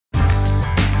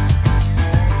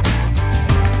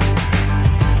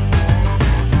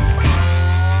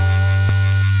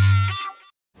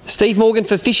Steve Morgan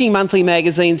for Fishing Monthly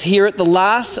Magazine's here at the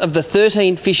last of the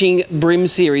 13 Fishing BREAM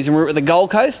series, and we're at the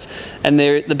Gold Coast, and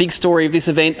the big story of this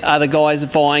event are the guys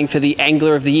vying for the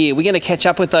Angler of the Year. We're going to catch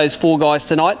up with those four guys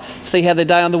tonight, see how their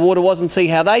day on the water was and see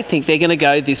how they think they're going to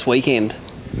go this weekend.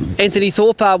 Anthony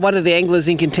Thorpe, one of the anglers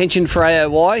in contention for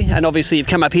AOY, and obviously you've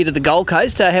come up here to the Gold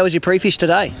Coast. How was your pre-fish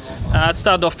today? It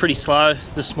started off pretty slow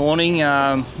this morning.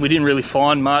 We didn't really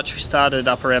find much. We started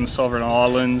up around the Sovereign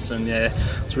Islands and yeah,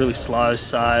 it was really slow.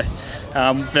 So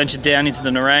ventured down into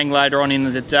the Nerang later on in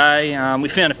the day. We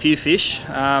found a few fish.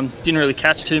 Didn't really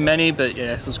catch too many, but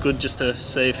yeah, it was good just to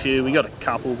see a few. We got a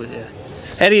couple, but yeah.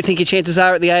 How do you think your chances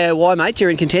are at the AOY, mate? You're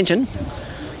in contention.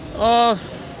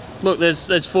 Look,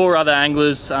 there's four other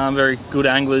anglers, very good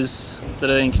anglers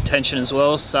that are in contention as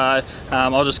well. So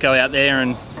I'll just go out there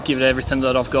and give it everything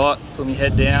that I've got, put my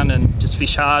head down and just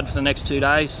fish hard for the next 2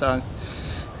 days. So.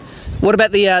 What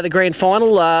about the Grand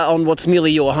Final on what's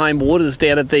nearly your home waters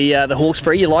down at the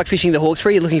Hawkesbury? You like fishing the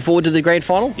Hawkesbury? You looking forward to the Grand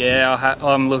Final? Yeah,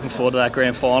 I'm looking forward to that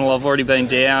Grand Final. I've already been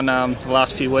down the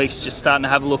last few weeks, just starting to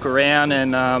have a look around,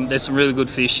 and there's some really good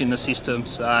fish in the system.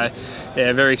 So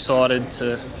yeah, very excited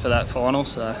for that final.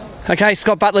 So. Okay,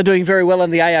 Scott Butler doing very well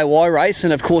in the AOY race,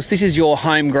 and of course this is your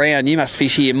home ground. You must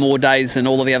fish here more days than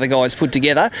all of the other guys put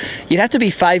together. You'd have to be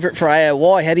favourite for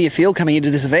AOY. How do you feel coming into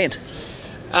this event?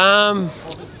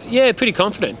 Yeah, pretty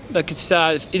confident. Like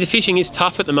the fishing is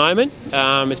tough at the moment.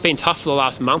 It's been tough for the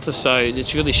last month or so.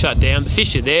 It's really shut down. The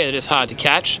fish are there, they're just hard to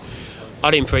catch. I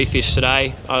didn't pre-fish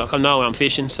today. I know when I'm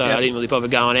fishing, so I didn't really bother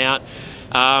going out.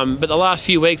 But the last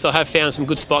few weeks I have found some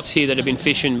good spots here that have been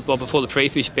fishing well before the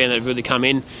pre-fish ban that have really come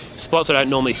in. Spots I don't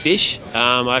normally fish.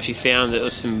 I actually found that there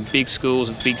was some big schools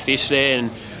of big fish there, and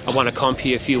I won a comp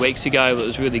here a few weeks ago that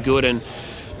was really good.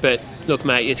 But look,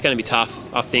 mate, it's going to be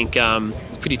tough. I think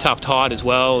it's pretty tough tide as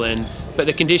well, but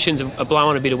the conditions are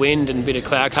blowing a bit of wind and a bit of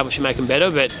cloud cover should make them better.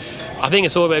 But I think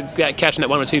it's all about catching that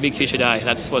 1 or 2 big fish a day.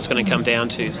 That's what it's going to come down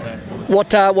to. So.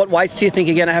 What weights do you think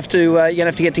you're going to have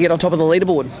to get on top of the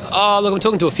leaderboard? Oh, look, I'm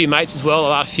talking to a few mates as well the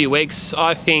last few weeks.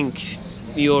 I think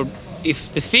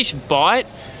if the fish bite,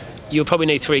 you'll probably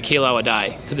need 3 kilo a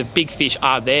day because the big fish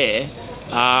are there.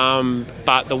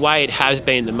 But the way it has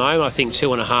been at the moment, I think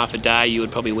 2.5 a day, you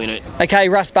would probably win it. Okay,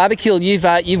 Russ Barbecue, you've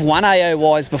won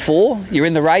AOYs before. You're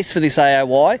in the race for this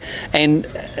AOY, and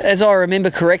as I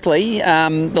remember correctly,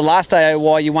 the last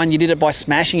AOY you won, you did it by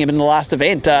smashing him in the last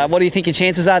event. What do you think your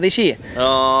chances are this year?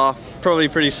 Probably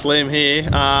pretty slim here.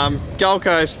 Gold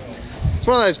Coast, it's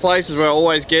one of those places where I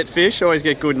always get fish, always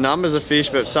get good numbers of fish,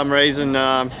 but for some reason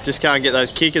just can't get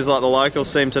those kickers like the locals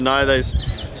seem to know.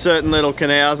 There's certain little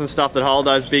canals and stuff that hold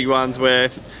those big ones where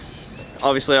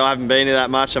obviously I haven't been here that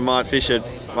much. I might fish it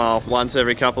once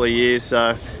every couple of years,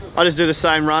 so I just do the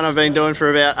same run I've been doing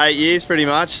for about 8 years pretty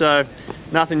much, so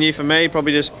nothing new for me.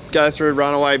 Probably just go through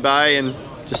Runaway Bay and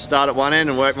just start at one end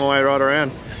and work my way right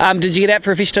around. Did you get out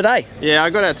for a fish today? Yeah, I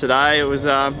got out today. It was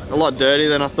a lot dirtier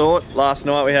than I thought. Last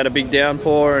night we had a big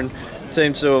downpour and it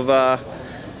seems to have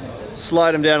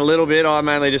slowed them down a little bit. I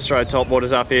mainly just throw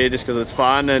topwaters up here just because it's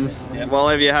fun, and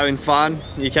while you're having fun,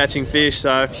 you're catching fish.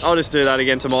 So I'll just do that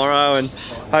again tomorrow, and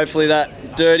hopefully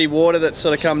that dirty water that's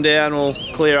sort of come down will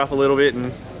clear up a little bit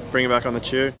and bring it back on the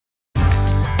tube.